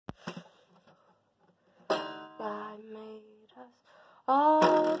made us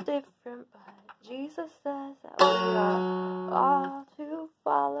all different, but Jesus says that we are all to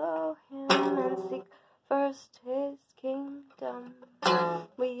follow him and seek first his kingdom.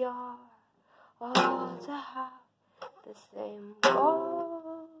 We are all to have the same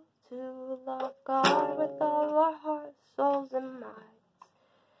goal, to love God with all our hearts, souls, and minds,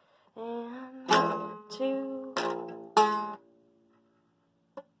 and to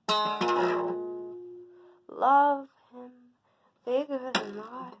love him bigger than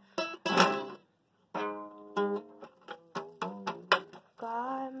life.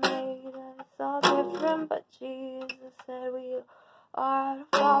 God made us all different, but Jesus said we are to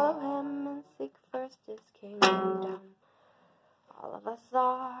follow him and seek first his kingdom. All of us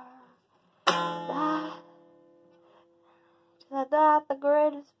are that the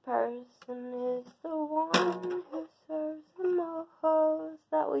greatest person is the one who serves the most,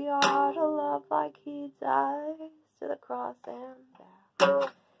 that we are to love like he dies to the cross and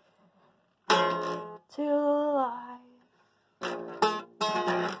back to life.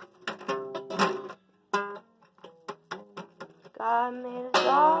 God made us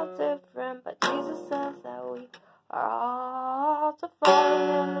all different, but Jesus says that we are all to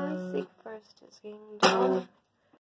follow him and seek first his kingdom.